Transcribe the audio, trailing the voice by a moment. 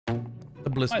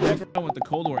bliss. I never went with the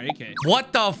Cold War AK.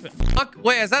 What the fuck?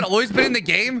 Wait, has that always been in the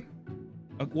game?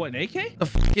 What, an AK? The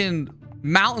fucking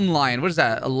mountain lion. What is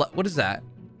that? What is that?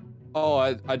 Oh,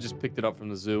 I just picked it up from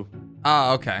the zoo.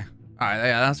 Oh, okay. All right,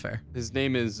 yeah, that's fair. His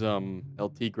name is El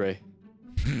Tigre.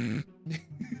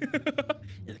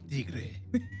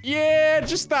 Yeah,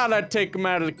 just thought I'd take him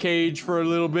out of the cage for a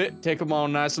little bit. Take him on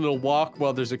a nice little walk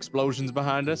while there's explosions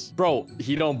behind us. Bro,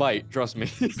 he don't bite. Trust me.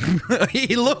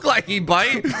 He looked like he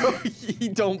bite. Bro, he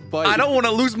don't bite. I don't want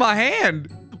to lose my hand.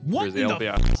 What Grizzy, in I'll be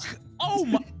the honest. Oh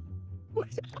my.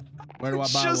 Where do I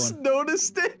buy Just one?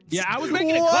 noticed it. Yeah, I was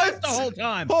making a cut the whole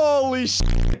time. Holy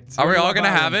shit. Are we Where do all I gonna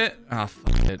buy have one? it? Oh,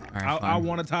 fuck it. All right, I fine.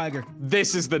 want a tiger.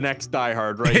 This is the next Die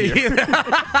Hard right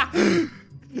here.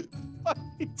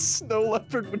 Snow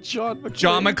leopard with John McClane.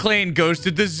 John McClane goes to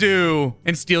the zoo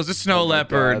and steals a snow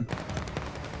leopard. God.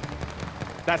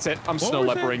 That's it. I'm What snow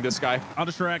was that? leoparding this guy. I'll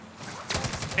distract.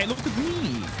 Hey, look at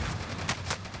me.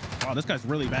 Wow, this guy's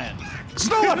really bad.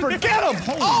 Snow leopard, get him!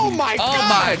 Holy- Oh my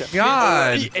god! my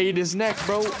God. He ate his neck,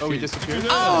 bro. Oh, he disappeared.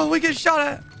 Oh, we get shot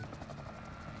at.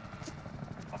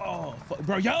 Oh,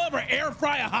 bro, y'all ever air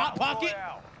fry a hot pocket?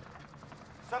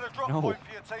 Set a drop No. point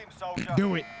for your team, soldier.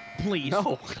 Do it, please.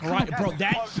 No. All right, bro,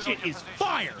 that shit is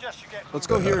fire. Let's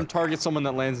go here and target someone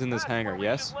that lands in this hangar,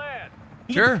 yes?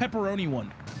 Sure. The pepperoni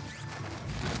one.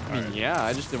 I mean, yeah,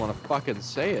 I just didn't want to fucking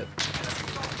say it.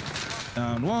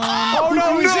 Down one. Oh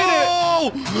no, he's in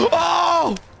it!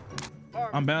 Oh!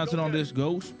 I'm bouncing on this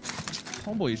ghost.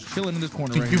 Homeboy is chilling in this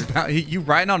corner right here. You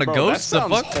riding on a Bro, ghost? that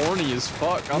The sounds fuck? horny as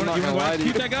fuck. I'm You not wanna gonna go lie to you.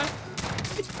 execute that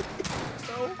guy?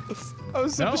 I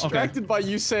was so No? Okay. distracted by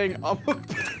you saying, I'm a...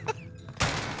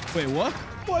 Wait, what?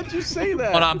 Why'd you say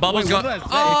that? Hold on, Bubbles Wait, what going. did I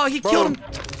say? Oh, he Bro. killed him.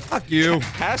 Fuck you.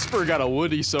 Casper got a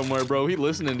Woody somewhere, bro. He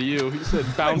listening to you. He said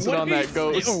bouncing what on did he that say?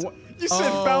 ghost. Or what? You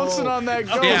said Oh. bouncing on that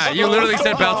ghost. Yeah, you literally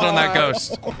said bouncing on that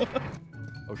ghost.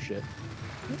 Oh shit.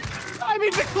 I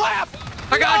mean to clap!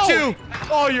 I got No! you.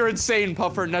 Oh, you're insane,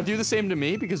 Puffer. Now do the same to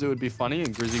me because it would be funny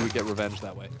and Grizzy would get revenge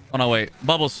that way. Oh no, wait.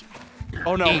 Bubbles.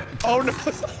 Oh no. Eat. Oh no.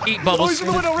 Eat, Oh, Bubbles. he's in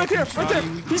the window right there. Right there.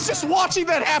 He's just watching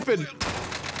that happen.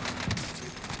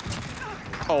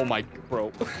 Oh my,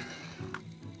 bro.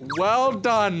 Well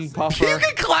done, Puffer. You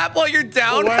can clap while you're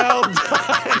down. Well done.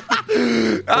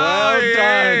 Oh, well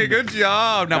yeah, done. good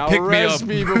job. Now, Now pick me res up.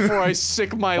 me before I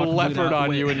sick my Watch him bleed leopard out. on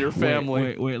Wait, you and your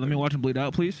family. Wait, let me watch him bleed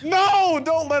out, please. No,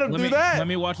 don't let him do that. Let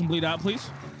me watch him bleed out, please.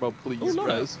 Bro, please, Oh, no.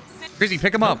 res. Grizzy,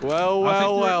 pick him up. Well, I'll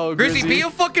well, take well, Grizzy, be a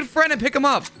fucking friend and pick him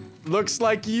up. Looks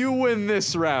like you win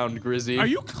this round, Grizzy. Are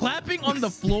you clapping on the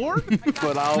floor?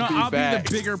 But I'll No, be I'll back. be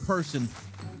the bigger person.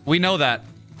 We know that.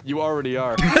 You already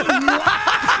are.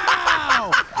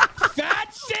 Wow!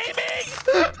 Fat shaming!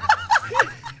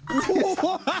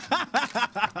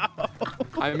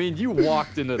 I mean, you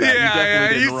walked into that.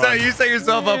 Yeah, you definitely didn't run. you set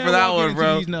yourself up for Yeah, that walking one, into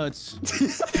bro. These nuts.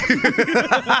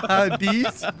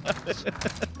 These?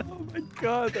 Oh my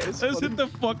god, that was Let's funny. hit the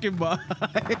fucking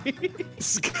behind.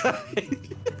 This guy.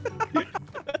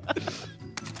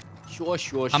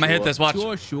 Sure. I'm gonna hit this. Watch.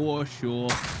 Sure.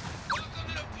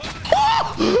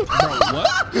 Bro, what?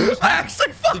 I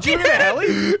actually fucking Did you hit a heli?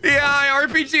 Yeah, I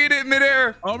RPG'd it in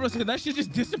midair. Oh, bro, that shit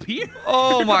just disappeared.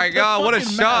 Oh my god, what a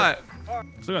Fucking shot.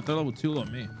 Still got third level 2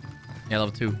 on me. Yeah,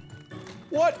 level 2.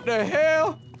 What the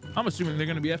hell? I'm assuming they're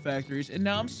gonna be at factories, and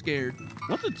now I'm scared.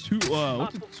 What's the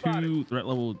two threat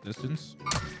level distance?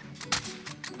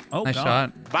 Oh, Nice God.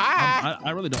 shot. Bye.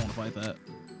 I really don't want to fight that.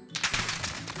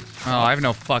 Oh, I have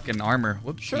no fucking armor.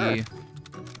 Whoopsie. Sure.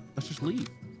 Let's just leave.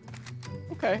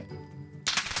 Okay.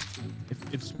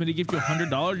 If Smitty gives you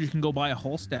 $100, you can go buy a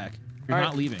whole stack. You're All not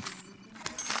right. leaving.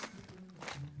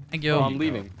 Thank you. Oh, I'm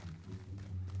leaving.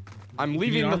 I'm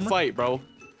leaving the armor? fight, bro.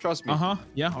 Trust me.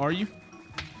 Yeah, are you?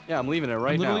 Yeah, I'm leaving it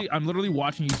right now. I'm literally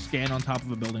watching you stand on top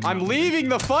of a building. I'm leaving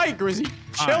the fight, Grizzy.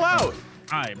 Chill out.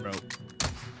 Alright, bro.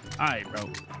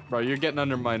 Bro, you're getting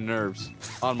under my nerves.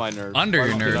 On my nerves. Under Why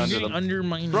your don't you get nerves. under Getting them? under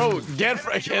my Bro, nerves.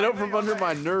 get out from under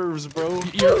my nerves, bro.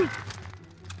 You're-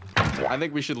 I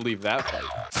think we should leave that fight.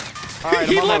 All right,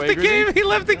 He I'm on my left way, the Grizzy. game. He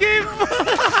left the game.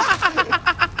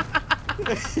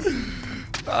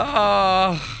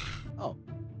 Oh.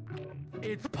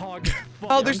 It's pog.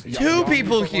 Oh, there's two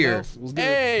people here.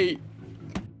 Hey.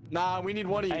 Nah, we need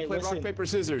one of you. Play rock, paper,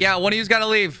 scissors. Yeah, one of you's got to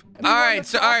leave. All right,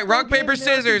 so rock, paper,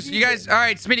 scissors. You guys, all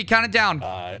right, Smitty, count it down.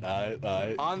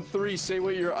 Alright. On 3, say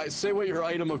what your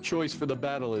item of choice for the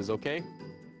battle is, okay?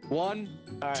 1,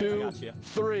 Alright, I 2, got you.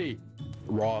 3.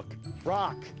 Rock.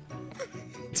 Fuck.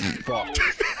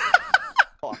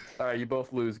 All right, you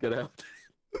both lose. Get out.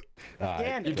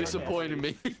 Alright. You disappointed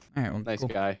me. All right, well, Nice cool.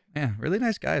 guy. Yeah, really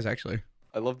nice guys, actually.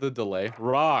 I love the delay.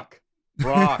 Rock.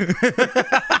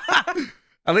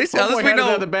 At least we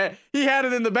know. He had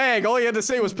it in the bag. All he had to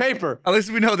say was paper. At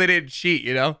least we know they didn't cheat,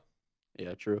 you know?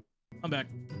 Yeah, true. I'm back.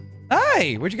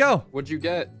 Hey, where'd you go? What'd you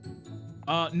get?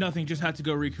 Nothing. Just had to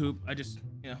go recoup.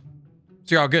 Yeah.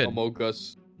 So you're all good. Among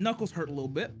Us. Knuckles hurt a little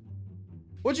bit.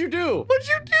 What'd you do? What'd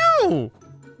you do?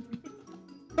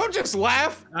 Don't just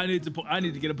laugh. I need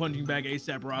to get a punching bag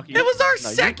ASAP, Rocky. It was our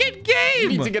second game. You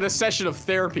need to get a session of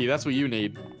therapy. That's what you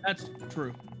need. That's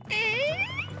true.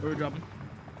 We're dropping.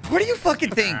 What do you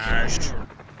fucking think?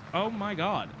 Oh my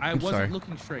god. I sorry. wasn't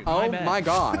looking straight. Oh bad. my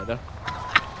god.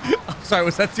 I'm sorry,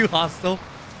 was that too hostile?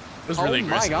 It was really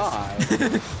aggressive.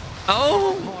 God.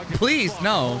 Oh, please,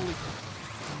 no.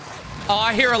 Oh,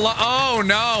 I hear a lot. Oh,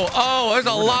 no. Oh, there's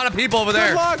a lot of people over there.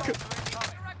 Good luck.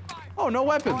 Oh, no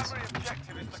weapons.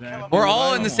 Exactly. We're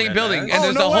all in the same building, and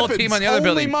there's no a whole weapons. team on the other Only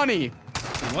building. money.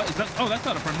 What is that? Oh, that's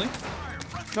not a friendly.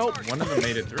 Nope. One of them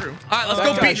made it through. All right, let's That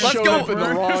go guy beat. Let's showed go. up in the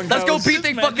wrong Let's go house. beat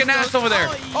their fucking ass over there.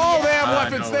 Oh, they have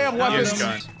weapons. No. They have Use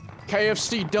weapons. gun.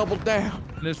 KFC doubled down.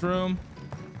 In this room.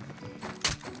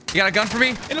 You got a gun for me?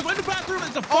 In the bathroom.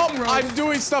 It's a Oh, fucking room. I'm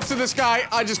doing stuff to this guy.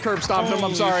 I just curb stomped him. I'm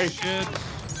Holy sorry. shit.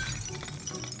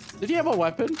 Did he have a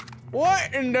weapon?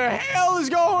 What in the hell is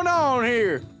going on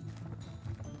here?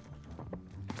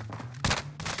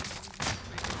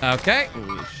 Okay.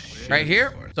 Right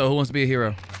here. So who wants to be a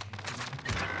hero?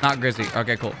 Not Grizzy.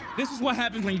 Okay, cool. This is what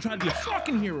happens when you try to be a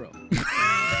fucking hero.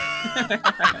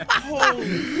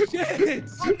 Holy shit.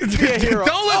 Be a hero.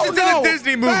 Don't listen to the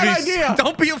Disney Bad movies. idea.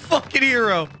 Don't be a fucking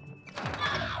hero.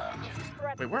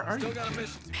 Wait, where are you?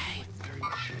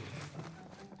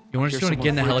 You want to Here's get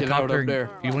in the someone freaking out helicopter? up there.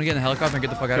 You want to get in the helicopter and get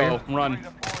the fuck out of Go, here? run.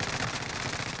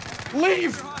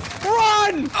 Leave!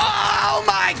 Run! Oh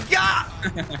my god!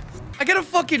 I got a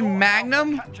fucking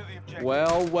Magnum.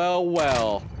 Well, well,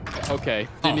 well. Okay.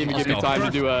 Didn't even let's give me go. time to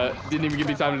do a. Didn't even give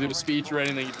me time to do a speech or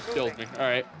anything. You just killed me. All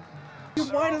right.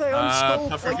 Dude, why did I unscope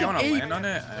Puffer, if like you an want to ape? land on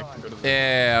it, I can go to the...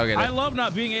 Yeah, I'll get I it. love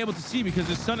not being able to see because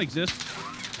the sun exists.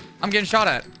 I'm getting shot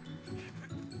at.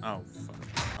 Oh, fuck.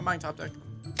 I'm buying top deck.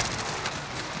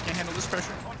 Can't handle this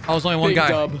pressure. I was only one Big guy.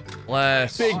 dub.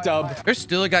 Less. Big dub. There's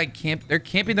still a guy they're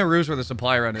camping the roofs where the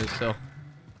supply run is, so.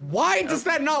 Why does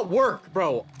that not work,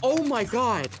 bro? Oh my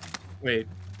god. Wait.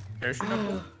 Parachute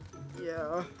up?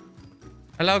 Yeah.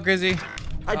 Hello, Grizzy.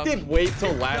 I did wait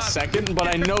till last second, but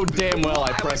I know damn well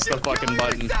I pressed the fucking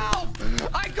button.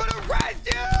 I could have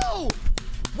raised you!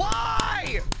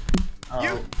 Why? Oh.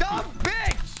 You dumb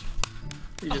bitch!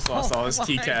 He just lost all his Oh my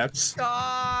keycaps.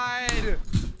 God!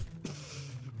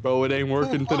 Bro, it ain't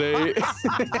working today.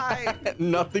 Why?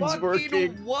 Nothing's Fucking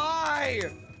working. Why?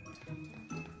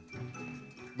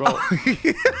 Bro,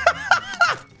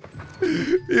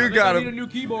 You got I need a him. new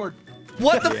keyboard.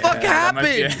 What the fuck that might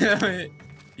be- happened?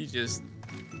 He just...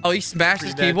 Oh, he smashed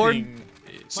his that keyboard? thing-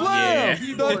 slam!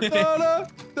 Yeah. Da-da-da,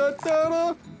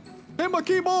 da-da-da. Hit my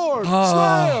keyboard!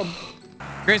 Oh. Slam!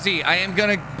 Grizzy, I am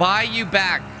gonna buy you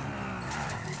back.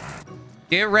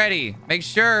 Get ready. Make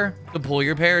sure to pull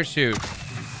your parachute.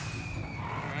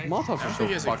 Molotovs I are don't think so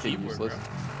he has a fucking keyboard, useless. bro.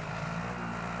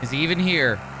 Is he even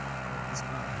here?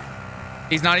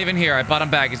 He's not even here. I bought him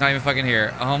back. He's not even fucking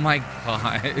here. Oh my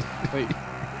god. Wait.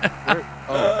 Where?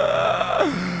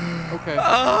 Oh. Okay.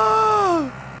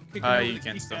 Oh. You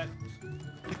can't stop.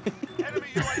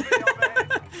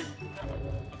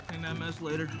 Clean that mess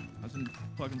later. That's a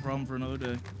fucking problem for another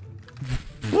day.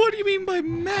 What do you mean by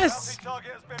mess?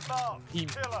 He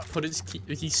put his key...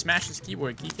 He smashed his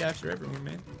keyboard. Keycaps are everywhere,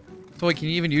 man. So wait, can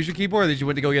you even use your keyboard or did you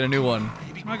want to go get a new one?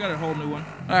 I got a whole new one.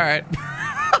 All right.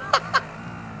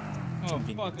 Oh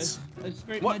fuck! I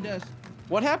scraped What? my desk.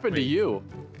 What happened to Wait. you?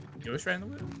 Ghost right in the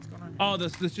whip? What's going on? Oh, the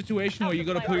situation where you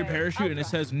go to pull your parachute and it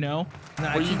says no. And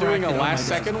I Were you keep doing a racking on my last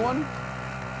desk. second one?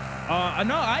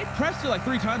 No, I pressed it like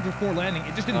 3 times before landing.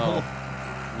 It just didn't Oh. pull.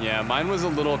 Yeah, mine was a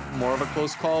little more of a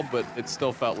close call, but it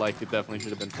still felt like it definitely should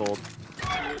have been pulled.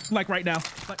 Like right now.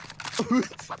 Like,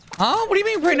 Huh? What do you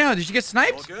mean right now? Did you get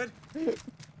sniped? Good?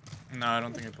 No, I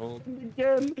don't think it pulled.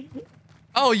 Again.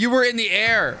 Oh, you were in the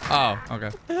air. Oh,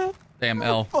 okay. Damn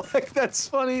L. Fuck, that's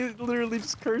funny. It literally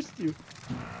just cursed you.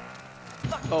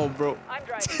 Oh, bro. I'm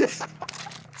driving.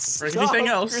 For anything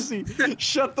else. Grizzy,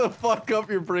 shut the fuck up.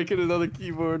 You're breaking another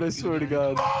keyboard. I swear to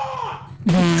God.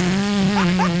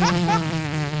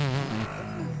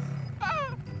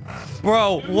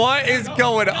 Bro, what is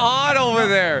going on over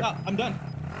there? no, I'm done.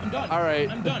 I'm done. All right.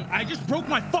 I'm done. I just broke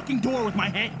my fucking door with my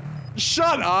hand.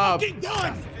 Shut up. Fucking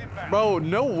done. Bro,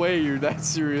 no way you're that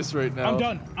serious right now. I'm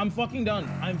done. I'm fucking done.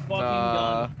 I'm fucking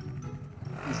done.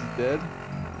 Is he dead?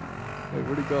 Wait,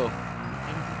 where'd he go?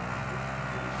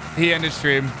 He ended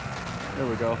stream. There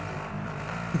we go.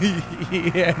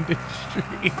 He ended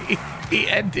stream. He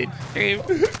ended stream.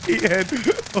 He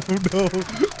ended. Oh no.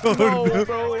 Oh no.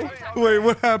 Bro. Wait,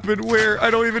 what happened? Where? I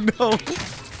don't even know.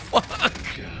 Fuck.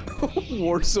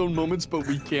 Warzone moments, but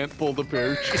we can't pull the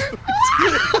parachute.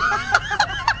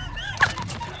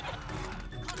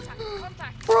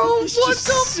 Bro, He's what just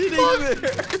the sitting fuck?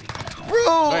 there. Bro.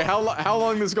 All right, how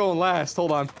long this gonna last?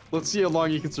 Hold on. Let's see how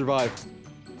long you can survive.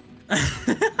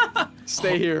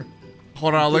 Stay here.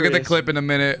 Hold on, I'll look at the Curious. clip in a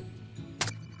minute.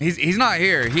 He's not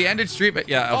here. He ended stream.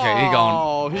 Yeah, okay, he gone.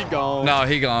 Oh, he gone. No,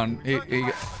 he gone.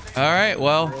 All right,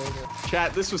 well.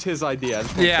 Chat, this was his idea. I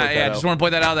just wanna point Yeah, that yeah. out. Just want to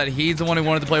point that out that he's the one who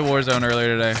wanted to play Warzone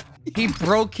earlier today. He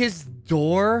broke his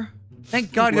door.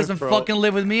 Thank God he Look, doesn't bro. fucking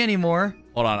live with me anymore.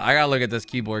 Hold on, I gotta look at this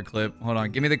keyboard clip. Hold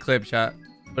on, give me the clip, chat.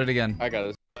 Put it again. I got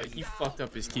it. He fucked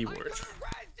up his keyboard.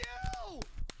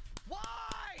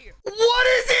 What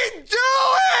is he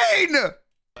doing?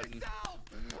 I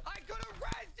could have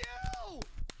read you.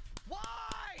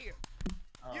 Why?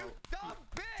 Oh, You dumb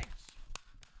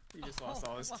bitch. he just lost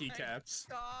all his keycaps.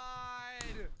 God.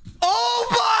 Oh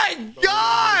my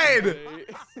God.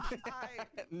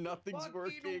 Nothing's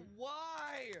working,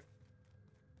 Why?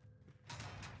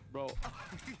 bro.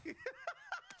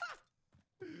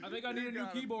 I think I need a new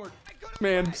keyboard.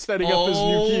 Man, setting up his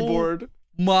new keyboard.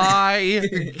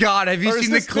 My God, have you Or is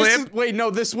seen the this- clip? wait, no,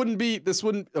 this wouldn't be. This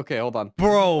wouldn't. Okay, hold on.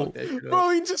 Bro. Bro,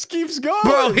 he just keeps going.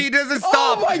 Bro, he doesn't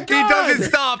stop. Oh my He God. doesn't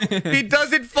stop. He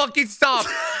doesn't fucking stop.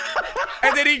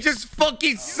 And then he just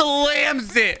fucking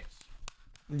slams it.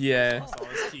 Yeah. He saw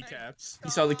his keycaps. He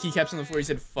saw the keycaps on the floor. He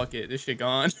said, "Fuck it, this shit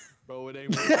gone." Bro, it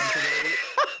ain't working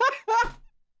today.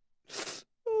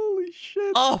 Holy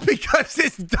shit. Oh, because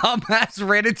his dumbass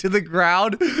ran into the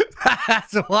ground.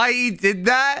 That's why he did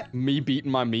that. Me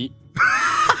beating my meat.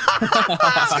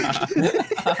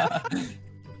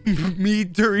 Me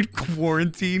during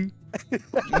quarantine.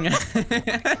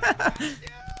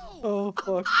 Oh,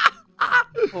 fuck.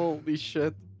 Holy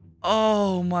shit.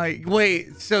 Oh my.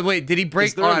 Wait. So wait, did he break?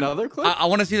 Is there on? another clip? I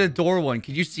want to see the door one.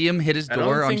 Could you see him hit his I don't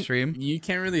door on think- stream? You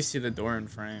can't really see the door in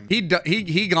frame. He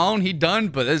gone. He done.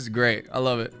 But this is great. I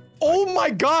love it. Oh my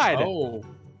God. Oh,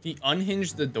 he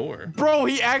unhinged the door. Bro,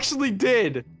 he actually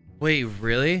did. Wait,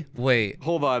 really? Wait.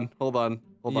 Hold on. Hold on.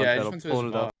 Hold on. Yeah, I Chat, just I'm went to pulling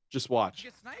his it up. box. Just watch.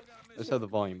 Let's have the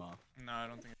volume off. No, I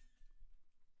don't think.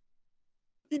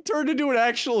 He turned into an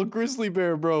actual grizzly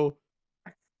bear, bro.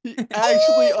 He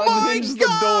actually Oh my unhinged the door.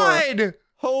 God!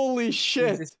 Holy He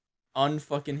shit. just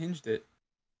unfucking hinged it.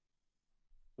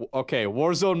 Okay,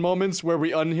 Warzone moments where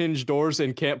we unhinge doors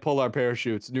and can't pull our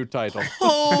parachutes. New title.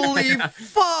 Holy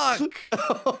fuck!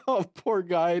 Oh, poor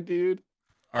guy, dude.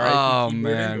 All right. Oh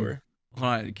man. Hold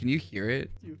on. Can you hear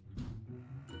it?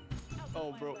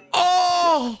 Oh, bro.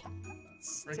 Oh!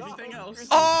 For everything else.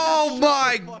 Oh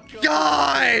my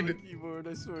God! Keyboard,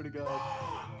 I swear to God.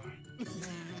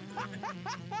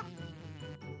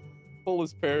 Pull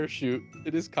his parachute.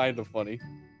 It is kind of funny.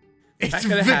 It's That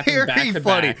could've happened back very to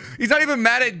funny. back. He's not even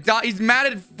mad at he's mad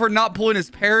at for not pulling his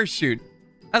parachute.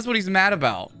 That's what he's mad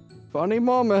about. Funny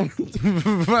moment.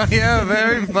 Yeah,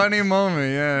 very funny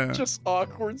moment. Yeah. Just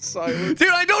awkward silence. Dude,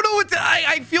 I don't know what to.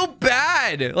 I feel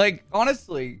bad. Like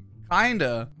honestly,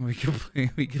 kinda. We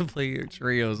could play your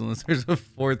trios unless there's a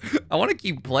fourth. I want to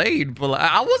keep playing, but like,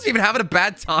 I wasn't even having a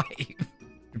bad time.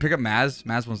 You pick up Maz.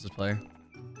 Maz wants to play.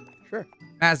 Sure.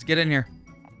 Maz, get in here.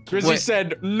 Grizzy Wait.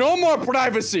 said, "No more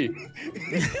privacy."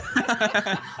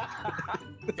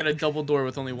 Got a double door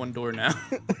with only one door now.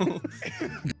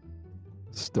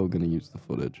 Still gonna use the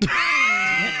footage.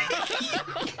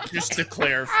 Just to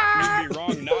clarify. You'd be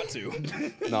wrong not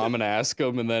to. No, I'm gonna ask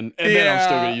him, and then I'm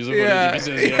still gonna use the footage. If he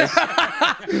says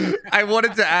yes. I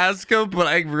wanted to ask him, but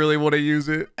I really want to use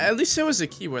it. At least it was a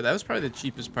keyboard. That was probably the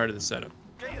cheapest part of the setup.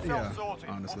 Yeah,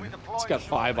 honestly. He's got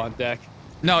 5 on deck.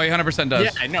 No, he 100% does.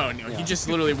 Yeah, I know. No, he just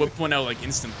literally whipped one out like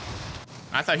instantly.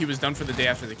 I thought he was done for the day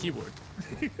after the keyboard.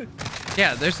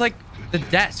 Yeah, there's like the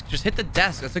desk. Just hit the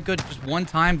desk. That's a good, just one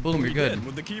time, boom, you're good.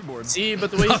 With the keyboard. See,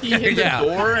 but the way he Okay, hit the yeah.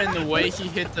 door and the way he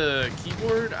hit the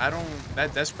keyboard, I don't.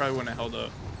 That desk probably wouldn't have held up.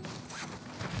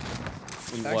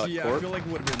 In what, Actually, yeah, I court? feel like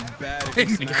it would have been bad if In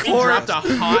he smashed He court. dropped a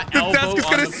hot The elbow desk is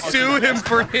on gonna the fucking sue him desk.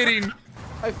 for hitting.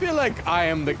 I feel like I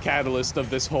am the catalyst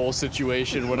of this whole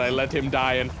situation when I let him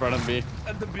die in front of me.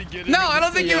 at the beginning. No, of I the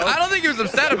don't think video. I don't think he was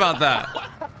upset about that.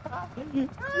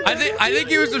 I think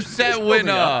he was upset when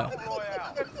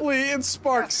Please, it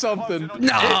sparked something.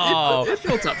 no. It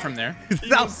built up from there. He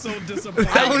that was so disappointed.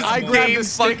 that was I grabbed game the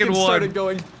stick fucking and started one.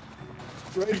 going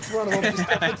right in front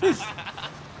of him.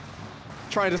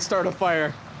 Trying to start a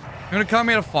fire. You wanna call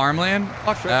me to farmland?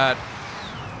 Fuck that.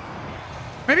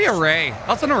 Maybe a ray.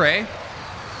 That's an array.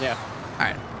 Yeah.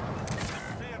 Alright.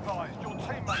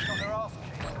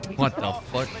 What the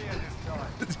fuck?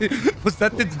 Was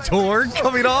that the door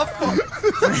coming off?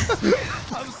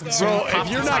 Bro, if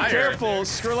you're not careful,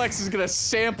 Skrillex is gonna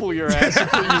sample your ass and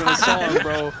put you in a song,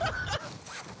 bro.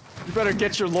 You better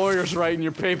get your lawyers right and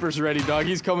your papers ready, dog.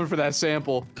 He's coming for that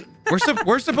sample.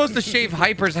 We're supposed to shave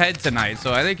Hyper's head tonight,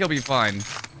 so I think he'll be fine.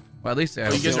 Well, at least You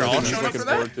guys are all showing up for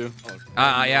that? Looking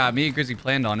yeah, me and Grizzy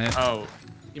planned on it. Oh,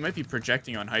 he might be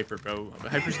projecting on Hyper, bro.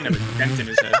 But Hyper's gonna have a dent in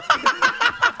his head.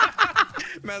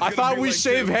 I thought we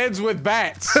shave heads with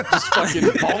bats. Just fucking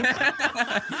bonk.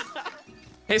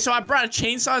 Hey, so I brought a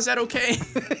chainsaw. Is that okay?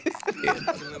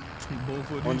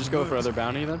 Want to just go for other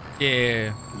bounty then?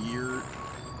 Yeah.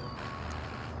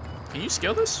 Can you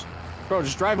scale this? Bro,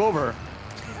 just drive over.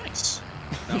 Nice.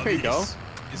 There you go.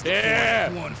 Yeah.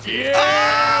 Yeah!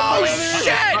 Oh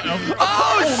shit!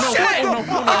 Oh shit!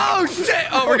 Oh shit!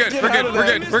 Oh, we're good. We're good. We're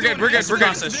good. We're good. We're good. We're good.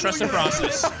 Process. Trust the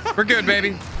process. We're good,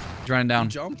 baby. He's running down.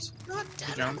 Jumped.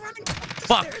 Jump.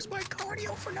 Fuck.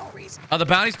 Oh, the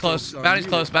bounty's close. Bounty's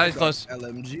close. Bounty's close.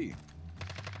 LMG.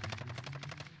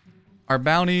 Our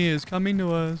bounty is coming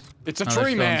to us. It's a Oh, they're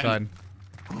tree still man. inside.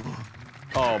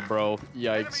 Oh, bro.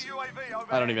 Yikes.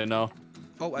 I don't even know.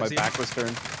 Oh, I My see back was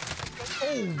turned.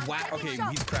 Oh, wow. Okay,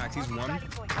 he's cracked. He's one.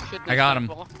 I got him.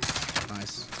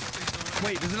 Nice.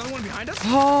 Wait, there's another one behind us?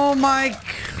 Oh my.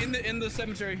 In the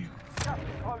cemetery.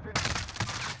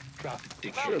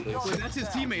 Wait, that's his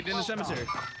teammate in the cemetery.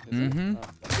 Mm-hmm.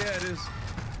 Yeah, it is.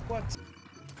 What?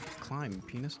 Climb,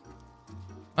 penis.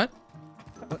 What?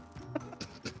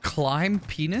 Climb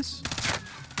penis?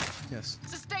 Yes.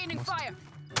 Sustaining fire.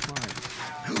 Climb.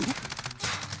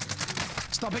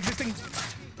 Stop existing.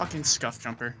 Fucking scuff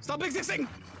jumper. Stop existing.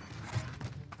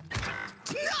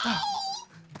 All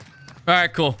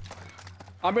right, cool.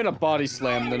 I'm gonna body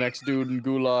slam the next dude in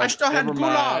Gulag. I still had Never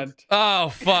Gulag. mind. Oh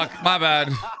fuck, my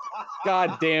bad.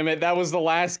 God damn it. That was the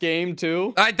last game,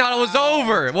 too. I thought it was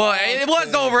over. Well, it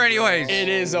was over anyways. It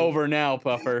is over now,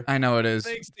 Puffer. I know it is.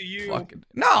 Thanks to you. Fucking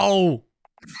no.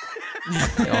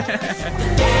 Daybreak